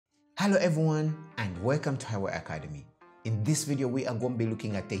Hello everyone and welcome to hwy Academy. In this video we are going to be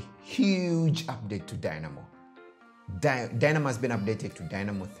looking at a huge update to Dynamo. Dynamo has been updated to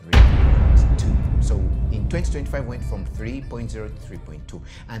Dynamo 3.2. So in 2025 went from 3.0 to 3.2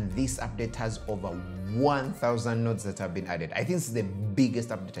 and this update has over 1,000 nodes that have been added. I think it's the biggest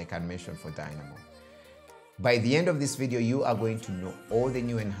update I can mention for Dynamo. By the end of this video you are going to know all the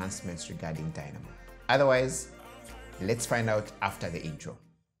new enhancements regarding Dynamo. Otherwise, let's find out after the intro.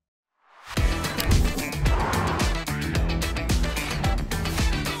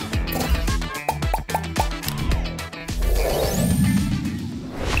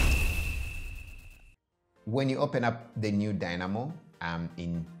 When you open up the new Dynamo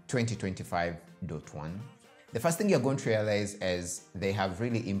in 2025.1, the first thing you're going to realize is they have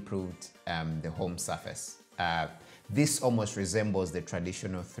really improved the home surface. This almost resembles the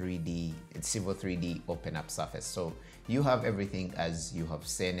traditional 3D, Civil 3D open up surface. So you have everything as you have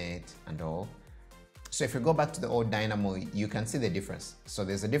seen it and all. So if you go back to the old Dynamo, you can see the difference. So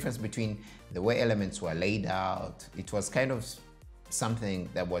there's a difference between the way elements were laid out. It was kind of something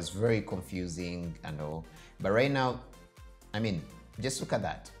that was very confusing and all. But right now, I mean, just look at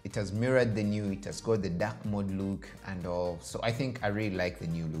that. It has mirrored the new, it has got the dark mode look and all. So I think I really like the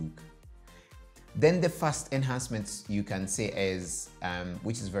new look. Then the first enhancements you can say is,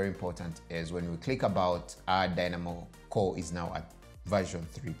 which is very important, is when we click about our Dynamo core is now at version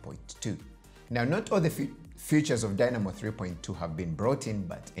 3.2. Now, not all the features of Dynamo 3.2 have been brought in,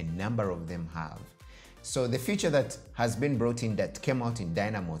 but a number of them have. So the feature that has been brought in that came out in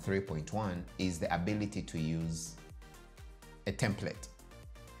Dynamo 3.1 is the ability to use a template.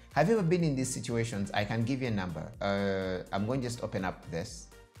 Have you ever been in these situations? I can give you a number. I'm going to just open up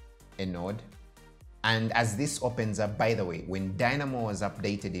a node. And as this opens up, by the way, when Dynamo was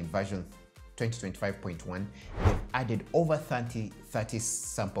updated in version 2025.1, they've added over 30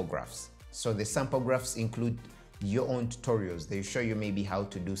 sample graphs. So the sample graphs include your own tutorials. They show you maybe how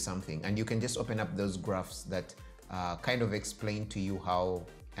to do something, and you can just open up those graphs that kind of explain to you how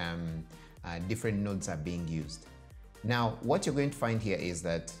different nodes are being used. Now, what you're going to find here is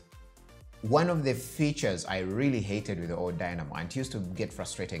that one of the features I really hated with the old Dynamo and it used to get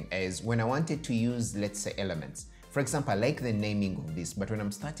frustrating is when I wanted to use, let's say, elements. For example, I like the naming of this, but when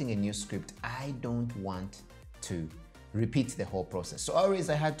I'm starting a new script, I don't want to repeat the whole process. So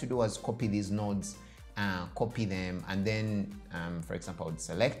always I had to do was copy these nodes, copy them, and then, for example, I would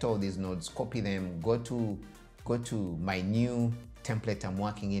select all these nodes, copy them, go to my new template I'm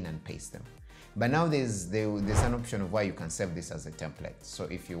working in and paste them. But now there's an option of why you can save this as a template. So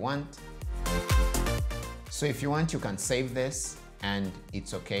if you want, you can save this and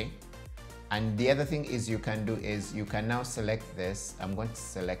it's okay. And the other thing is you can do is you can now select this. I'm going to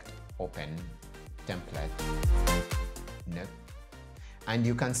select open template. Nope. And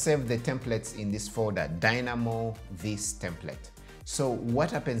you can save the templates in this folder, Dynamo this template. So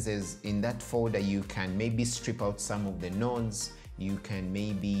what happens is in that folder, you can maybe strip out some of the nodes. You can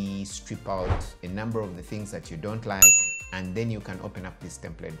maybe strip out a number of the things that you don't like, and then you can open up this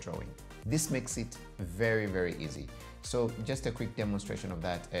template drawing. This makes it very, very easy. So just a quick demonstration of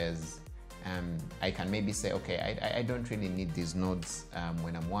that is I can maybe say, okay, I don't really need these nodes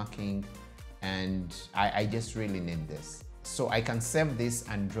when I'm working, and I just really need this. So I can save this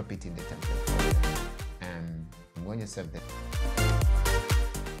and drop it in the template. I'm going to save this.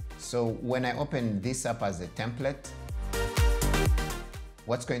 So when I open this up as a template,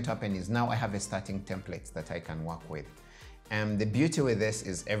 what's going to happen is now I have a starting template that I can work with. And the beauty with this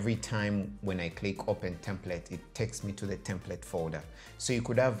is every time when I click open template, it takes me to the template folder. So you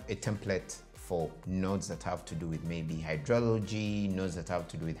could have a template for nodes that have to do with maybe hydrology, nodes that have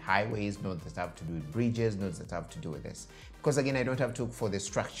to do with highways, nodes that have to do with bridges, nodes that have to do with this. Because again, I don't have to look for the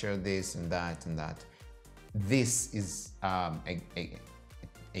structure, this and that and that. This is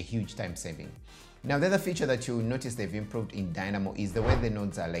a huge time saving. Now, the other feature that you'll notice they've improved in Dynamo is the way the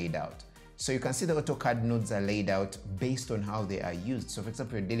nodes are laid out. So you can see the AutoCAD nodes are laid out based on how they are used. So for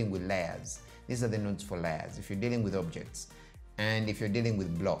example, you're dealing with layers. These are the nodes for layers. If you're dealing with objects, and if you're dealing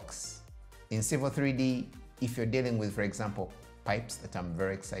with blocks. In Civil 3D, if you're dealing with, for example, pipes that I'm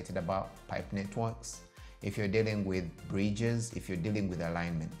very excited about, pipe networks. If you're dealing with bridges, if you're dealing with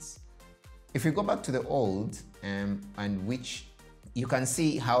alignments. If you go back to the old, and which you can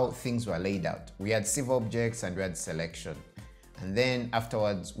see how things were laid out. We had civil objects and we had selection. And then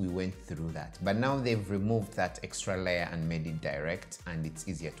afterwards, we went through that. But now they've removed that extra layer and made it direct, and it's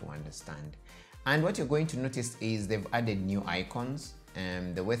easier to understand. And what you're going to notice is they've added new icons.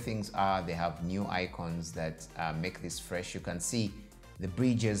 The way things are, they have new icons that make this fresh. You can see The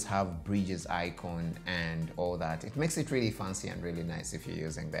bridges have bridges icon and all that. It makes it really fancy and really nice if you're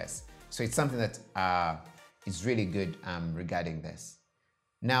using this. So it's something that is really good regarding this.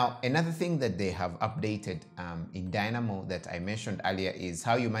 Now, another thing that they have updated in Dynamo that I mentioned earlier is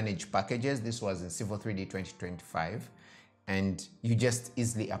how you manage packages. This was in Civil 3D 2025, and you just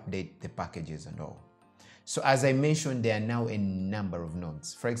easily update the packages and all. So as I mentioned, there are now a number of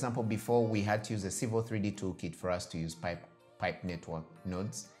nodes. For example, before we had to use a Civil 3D toolkit for us to use pipe network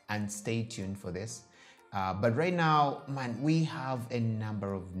nodes, and stay tuned for this. But right now, man, we have a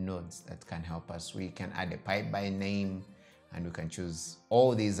number of nodes that can help us. We can add a pipe by name, and we can choose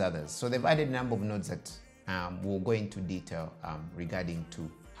all these others. So they've added a number of nodes that we'll go into detail regarding to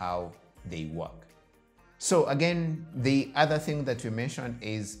how they work. So again, the other thing that we mentioned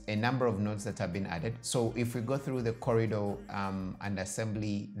is a number of nodes that have been added. So if we go through the corridor and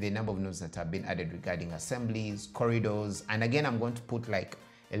assembly, the number of nodes that have been added regarding assemblies, corridors, and again, I'm going to put like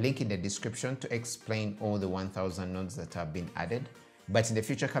a link in the description to explain all the 1000 nodes that have been added. But in the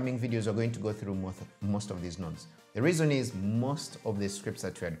future coming videos, we're going to go through most of these nodes. The reason is most of the scripts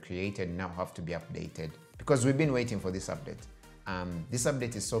that we had created now have to be updated because we've been waiting for this update. This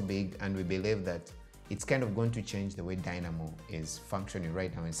update is so big, and we believe that it's kind of going to change the way Dynamo is functioning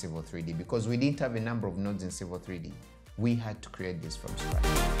right now in Civil 3D because we didn't have a number of nodes in Civil 3D. We had to create this from scratch.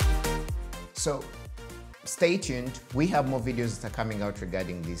 So stay tuned. We have more videos that are coming out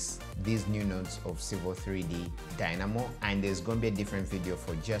regarding these new nodes of Civil 3D Dynamo, and there's going to be a different video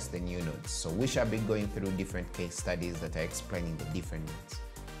for just the new nodes. So we shall be going through different case studies that are explaining the different nodes.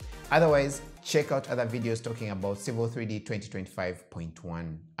 Otherwise, check out other videos talking about Civil 3D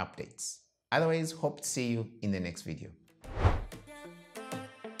 2025.1 updates. Otherwise, hope to see you in the next video.